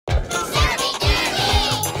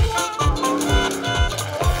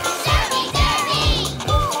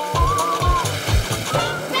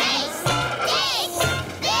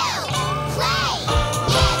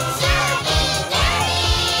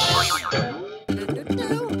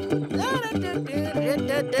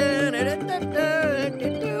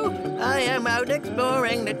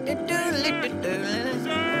exploring.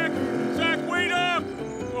 Zack! Zack, wait up!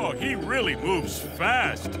 Oh, he really moves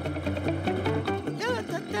fast.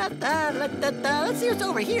 Let's see what's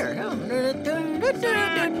over here.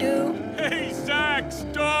 Hey, Zack,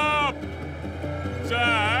 stop!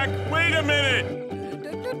 Zack, wait a minute!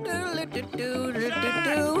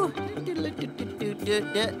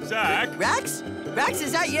 Zack? Rex? Rex,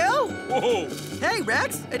 is that you? Whoa! Hey,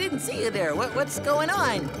 Rex, I didn't see you there. What's going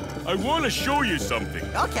on? I want to show you something.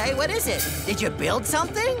 Okay, what is it? Did you build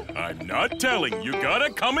something? I'm not telling. You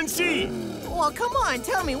gotta come and see. Well, come on,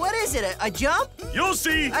 tell me, what is it? A jump? You'll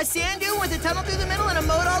see. A sand dune with a tunnel through the middle and a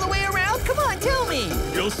moat all the way around? Come on, tell me.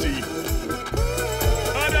 You'll see.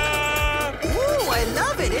 Ta-da! Ooh, I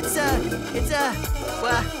love it.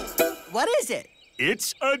 What is it?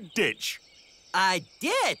 It's a ditch. A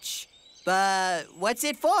ditch? But what's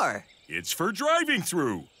it for? It's for driving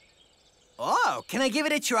through. Oh, can I give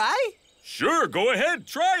it a try? Sure, go ahead,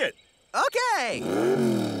 try it. Okay.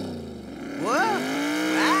 Whoa.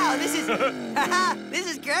 Wow, this is... this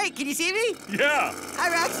is great. Can you see me? Yeah. Hi,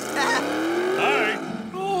 Rex. Hi.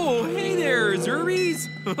 Oh, hey there, Zerbies.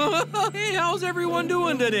 Hey, how's everyone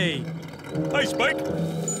doing today? Hi, Spike.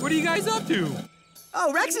 What are you guys up to?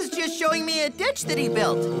 Oh, Rex is just showing me a ditch that he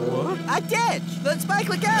built. What? A ditch. Look, Spike,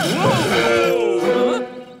 look out. Whoa!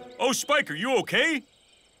 Oh, Spike, are you okay?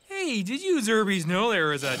 Hey, did you Zerbies know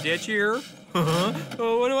there is a ditch here? Oh,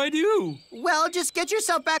 what do I do? Well, just get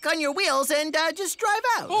yourself back on your wheels and just drive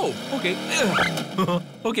out. Oh, okay.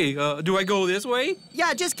 Okay, do I go this way?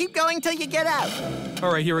 Yeah, just keep going till you get out.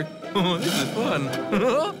 All right, here we go. This is fun.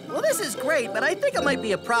 Well, this is great, but I think it might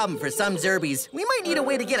be a problem for some Zerbies. We might need a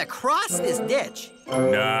way to get across this ditch.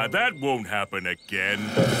 Nah, that won't happen again.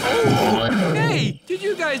 Hey, did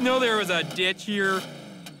you guys know there was a ditch here?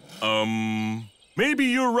 Maybe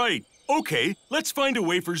you're right. Okay, let's find a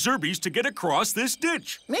way for Zerbies to get across this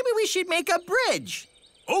ditch. Maybe we should make a bridge.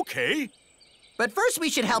 Okay. But first, we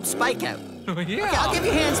should help Spike out. Yeah. Okay, I'll give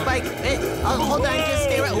you a hand, Spike. Hey, hold on, just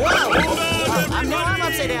stay right. Whoa! No, I'm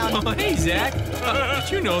upside down. Oh, hey, Zack.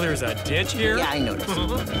 Did you know there's a ditch here? Yeah, I noticed.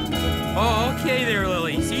 Oh, okay there,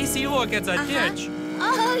 Lily. See, look, it's a ditch.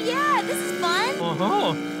 Oh, yeah, this is fun.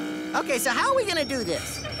 Uh-huh. Okay, so how are we gonna do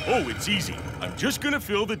this? Oh, it's easy. I'm just gonna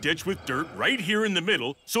fill the ditch with dirt right here in the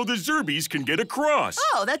middle so the Zerbies can get across.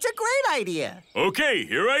 Oh, that's a great idea. Okay,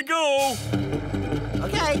 here I go.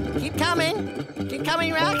 Okay, keep coming. Keep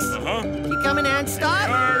coming, Rex. Uh-huh. Keep coming and stop.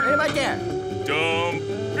 Right about there.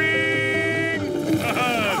 Dumping.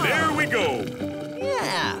 There we go.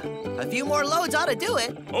 Yeah, a few more loads ought to do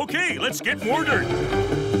it. Okay, let's get more dirt.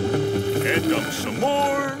 And dump some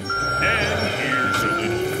more. And here's a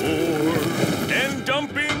little more. And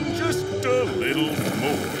dumping just a little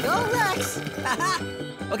more. Go, Rex.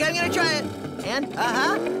 Okay, I'm gonna try it. And,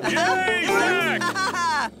 Yay,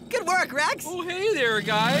 Zack! Good work, Rex. Oh, hey there,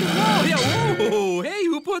 guys. Whoa, yeah, whoa. Hey,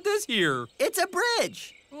 who put this here? It's a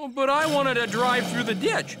bridge. Oh, but I wanted to drive through the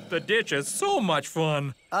ditch. The ditch is so much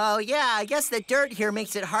fun. Oh, yeah, I guess the dirt here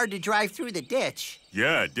makes it hard to drive through the ditch.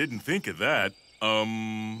 Yeah, didn't think of that.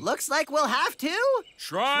 Looks like we'll have to.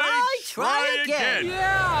 Try again.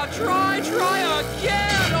 Yeah, try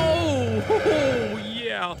again. Oh,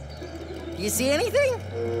 yeah. You see anything?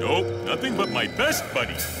 Nope, nothing but my best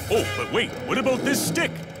buddy. Oh, but wait, what about this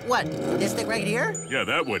stick? What, this thing right here? Yeah,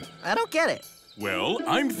 that one. I don't get it. Well,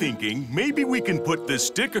 I'm thinking maybe we can put this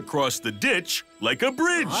stick across the ditch like a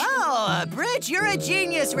bridge. Oh, a bridge. You're a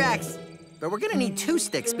genius, Rex. But we're gonna need 2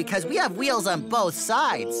 sticks because we have wheels on both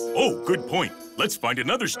sides. Oh, good point. Let's find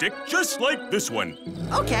another stick just like this one.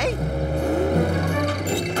 Okay.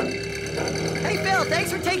 Hey, Phil, thanks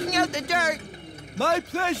for taking out the dirt. My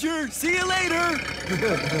pleasure. See you later.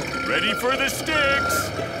 Ready for the sticks.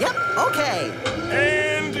 Yep, okay.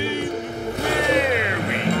 And there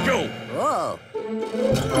we go. Whoa.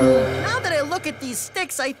 Now that I look at these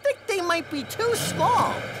sticks, I think they might be too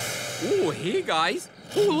small. Oh, hey, guys.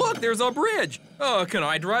 Oh, look, there's a bridge. Can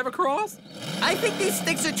I drive across? I think these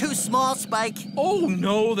sticks are too small, Spike. Oh,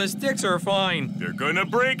 no, the sticks are fine. They're gonna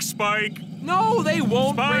break, Spike. No, they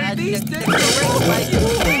won't Spike. break these sticks.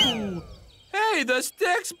 Ooh. Hey, the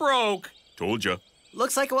sticks broke. Told ya.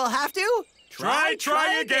 Looks like we'll have to. Try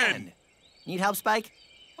again. Need help, Spike?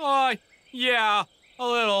 Yeah, a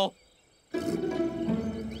little.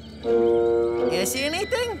 You see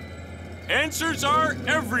anything? Answers are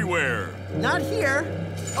everywhere. Not here.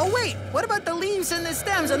 Oh, wait, what about the leaves and the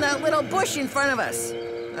stems on that little bush in front of us?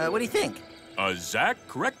 What do you think? Zack,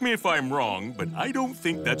 correct me if I'm wrong, but I don't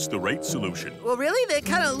think that's the right solution. Well, really? They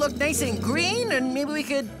kind of look nice and green, and maybe we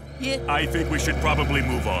could... I think we should probably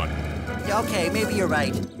move on. Okay, maybe you're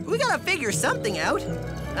right. We gotta figure something out.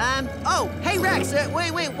 Oh, hey, Rex,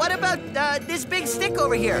 wait, what about, this big stick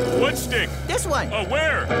over here? What stick? This one.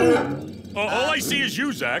 Where? All I see is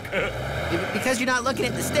you, Zach. Because you're not looking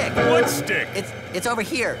at the stick. What stick? It's over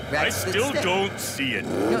here, I Rex. still don't see it.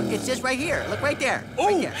 No, it's just right here. Look right there. Oh,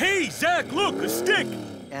 right there. hey, Zach, look, a stick.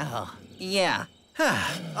 Oh, yeah.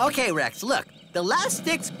 Okay, Rex, look. The last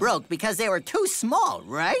sticks broke because they were too small,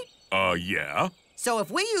 right? Yeah. So if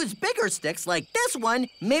we use bigger sticks like this one,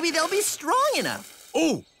 maybe they'll be strong enough.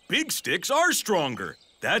 Oh, big sticks are stronger.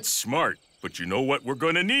 That's smart. But you know what we're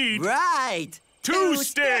gonna need? Right. Two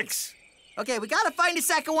sticks. Okay, we gotta find a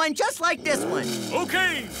second one just like this one.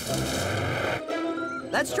 Okay.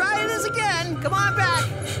 Let's try this again. Come on back.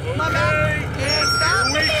 Come on back. And stop.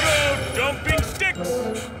 Here we go, dumping sticks.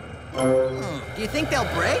 Do you think they'll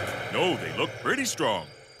break? No, they look pretty strong.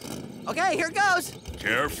 Okay, here goes.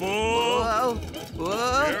 Careful. Whoa.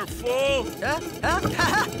 Whoa. Careful. We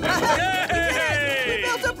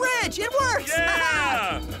built a bridge. It works.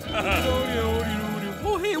 Yeah.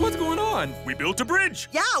 Oh, hey, what's going on? We built a bridge.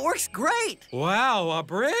 Yeah, it works great. Wow, a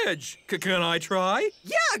bridge. Can I try?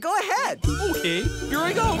 Yeah, go ahead. Okay, here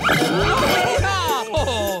I go.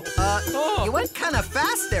 Oh, You went kind of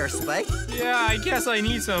fast there, Spike. yeah, I guess I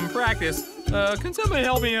need some practice. Can somebody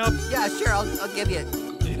help me up? Yeah, sure, I'll give you.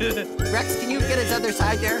 Rex, can you get his other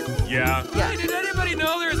side there? Yeah. Yeah. Hey, did anybody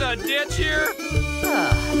know there's a ditch here?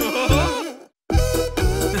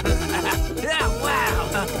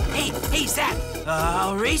 Wow. Hey, Zach.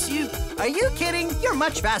 I'll race you. Are you kidding? You're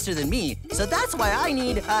much faster than me, so that's why I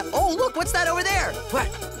need. Oh, look, what's that over there? What?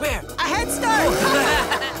 Where? A head start.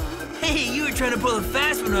 Hey, you were trying to pull a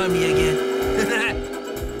fast one on me again.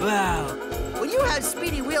 Wow. When you have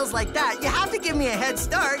speedy wheels like that, you have to give me a head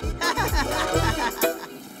start.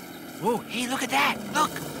 Whoa, hey, look at that. Look.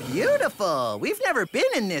 Beautiful. We've never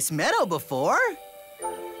been in this meadow before.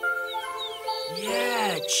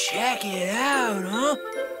 Yeah, check it out, huh?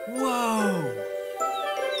 Whoa.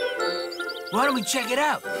 Why don't we check it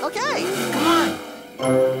out? Okay. Come on.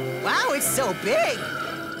 Wow, it's so big.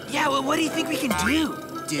 Yeah, well, what do you think we can do?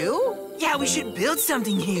 Do? Yeah, we should build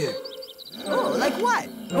something here. Oh, like what?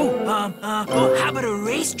 How about a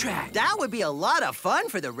racetrack? That would be a lot of fun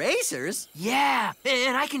for the racers. Yeah,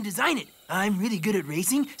 and I can design it. I'm really good at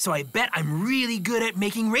racing, so I bet I'm really good at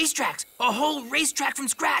making racetracks. A whole racetrack from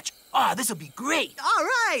scratch. Oh, this'll be great. All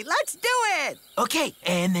right, let's do it. Okay,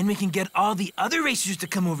 and then we can get all the other racers to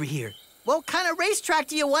come over here. What kind of racetrack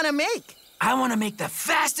do you want to make? I want to make the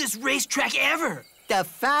fastest racetrack ever. The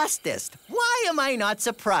fastest. Why am I not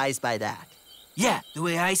surprised by that? Yeah, the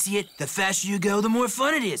way I see it, the faster you go, the more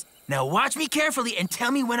fun it is. Now watch me carefully and tell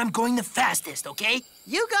me when I'm going the fastest, okay?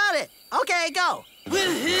 You got it. Okay, go.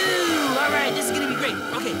 Woohoo! All right, this is gonna be great.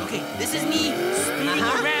 Okay, this is me spinning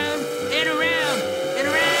around and around and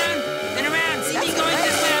around and around. See me going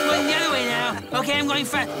this way, I'm going the other way now. Okay, I'm going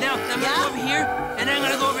fast. Now, I'm gonna go over here, and then I'm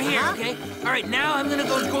gonna go over here, okay? All right, now I'm gonna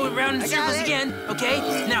go around in circles again, okay?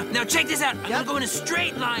 Now check this out. I'm gonna go in a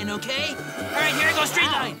straight line, okay? All right, here I go,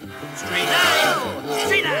 straight line. Straight line.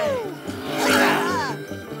 Straight line. Straight line.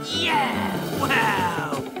 Yeah!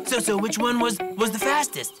 Wow! So which one was the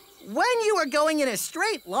fastest? When you were going in a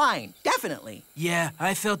straight line, definitely. Yeah,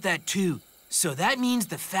 I felt that too. So that means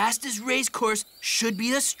the fastest race course should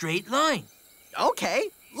be a straight line. Okay,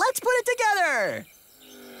 let's put it together.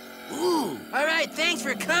 Ooh, all right, thanks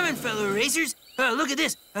for coming, fellow racers. Look at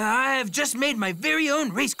this. I have just made my very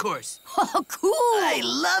own race course. Oh, cool. I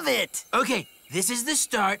love it. Okay, this is the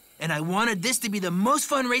start, and I wanted this to be the most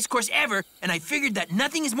fun race course ever, and I figured that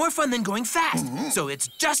nothing is more fun than going fast. So it's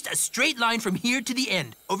just a straight line from here to the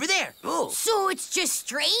end, over there. Oh. So it's just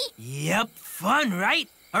straight? Yep, fun, right?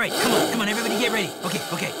 All right, come on, everybody get ready.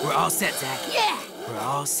 Okay, we're all set, Zach. Yeah. We're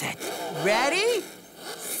all set. Ready,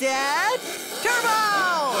 set,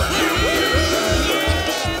 turbo!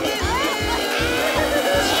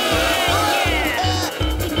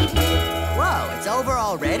 Whoa, it's over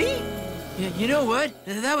already? Yeah, you know what?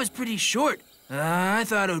 That was pretty short. I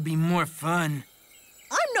thought it would be more fun.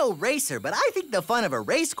 I'm no racer, but I think the fun of a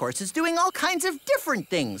race course is doing all kinds of different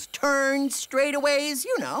things. Turns, straightaways,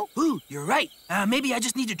 you know. Ooh, you're right. Maybe I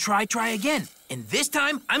just need to try again. And this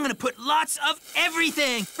time, I'm gonna put lots of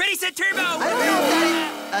everything. Ready, set, turbo! I don't know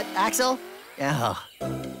if that is... Axel? Oh.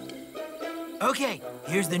 Okay,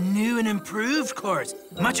 here's the new and improved course.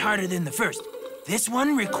 Much harder than the first. This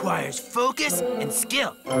one requires focus and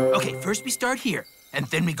skill. Okay, first we start here, and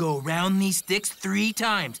then we go around these sticks 3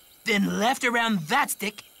 times. Then left around that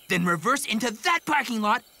stick, then reverse into that parking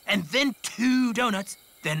lot, and then 2 donuts.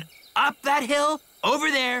 Then up that hill,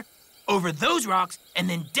 over there, over those rocks, and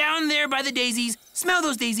then down there by the daisies, smell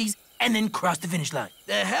those daisies, and then cross the finish line.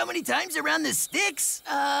 How many times around the sticks?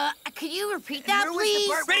 Could you repeat that,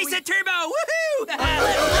 please? Ready, set, turbo! Woohoo!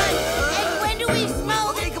 And when do we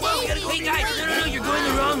smell the daisies? Hey, guys, no, you're going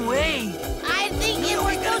the wrong way. I think it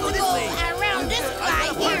was supposed to go around this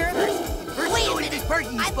guy here. Wait a minute.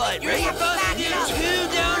 Parking spot, You're supposed to do 2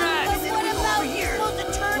 donuts. What about we're supposed to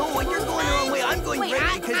turn No, when you're going the wrong way, I'm going Wait,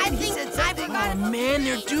 right because I he think said I something. forgot Oh, man,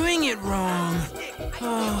 they're doing it wrong.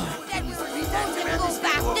 that we were supposed to go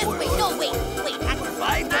back this way. No, wait.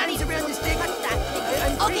 5 times around the stick.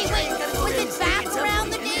 Okay, wait. Was it back around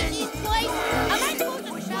the daisies twice? Am I supposed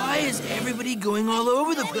to Why is everybody going all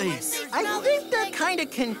over the place? I think they're kind of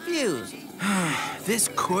confused. This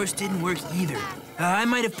course didn't work either. I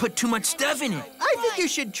might have put too much stuff in it. I think you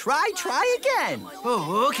should try again.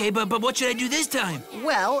 Oh, okay, but what should I do this time?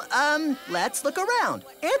 Well, let's look around.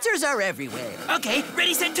 Answers are everywhere. Okay,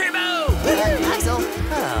 ready, set, turbo! Axel?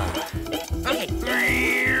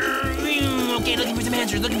 Okay, looking for some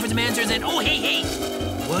answers, and oh, hey!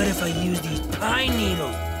 What if I use these pine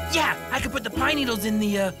needles? Yeah, I could put the pine needles in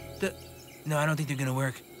the... No, I don't think they're gonna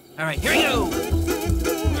work. All right, here we go!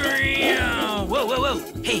 Whoa!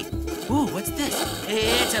 Hey, ooh, what's this?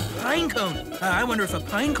 It's a pine cone. I wonder if a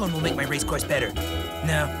pine cone will make my race course better.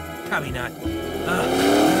 No, probably not.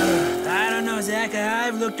 I don't know, Zach.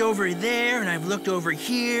 I've looked over there, and I've looked over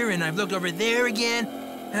here, and I've looked over there again.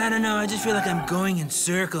 I don't know, I just feel like I'm going in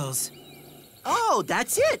circles. Oh,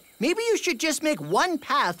 that's it. Maybe you should just make one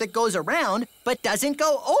path that goes around but doesn't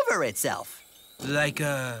go over itself. Like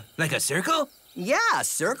a circle? Yeah, a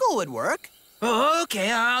circle would work. Oh,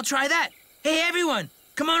 okay, I'll try that. Hey, everyone,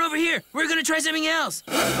 come on over here. We're gonna try something else.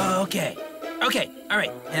 Okay, all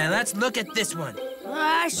right. Now let's look at this one.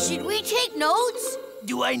 should we take notes?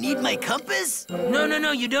 Do I need my compass?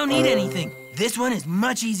 No, you don't need anything. This one is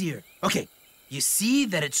much easier. Okay, you see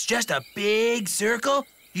that it's just a big circle?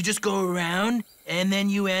 You just go around, and then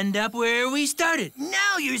you end up where we started.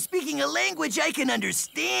 Now you're speaking a language I can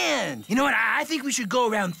understand. You know what? I think we should go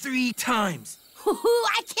around 3 times.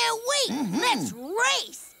 I can't wait. Let's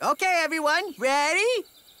race. Okay, everyone, ready,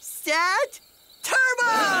 set, turbo!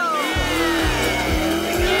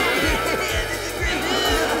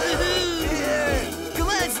 Come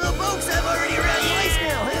on, slow folks, I'm already around twice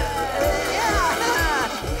now.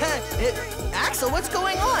 Axel, what's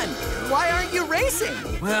going on? Why aren't you racing?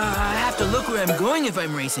 Well, I have to look where I'm going if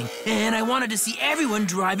I'm racing, and I wanted to see everyone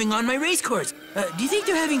driving on my race course. Do you think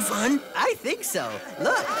they're having fun? I think so.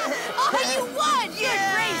 Look. Oh, you won! Good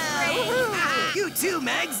race, Ray. You too,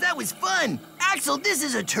 Mags. That was fun. Axel, this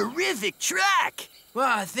is a terrific track.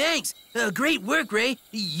 Well, thanks. Great work, Ray.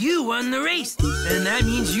 You won the race, and that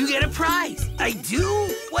means you get a prize. I do?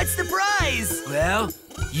 What's the prize? Well,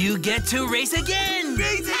 you get to race again.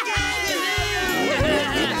 Race again! All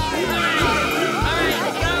right,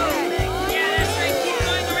 let's go. Yeah, that's right. Keep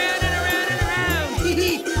going around and around and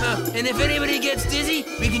around. And if anybody gets dizzy,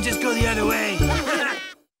 we can just go the other way.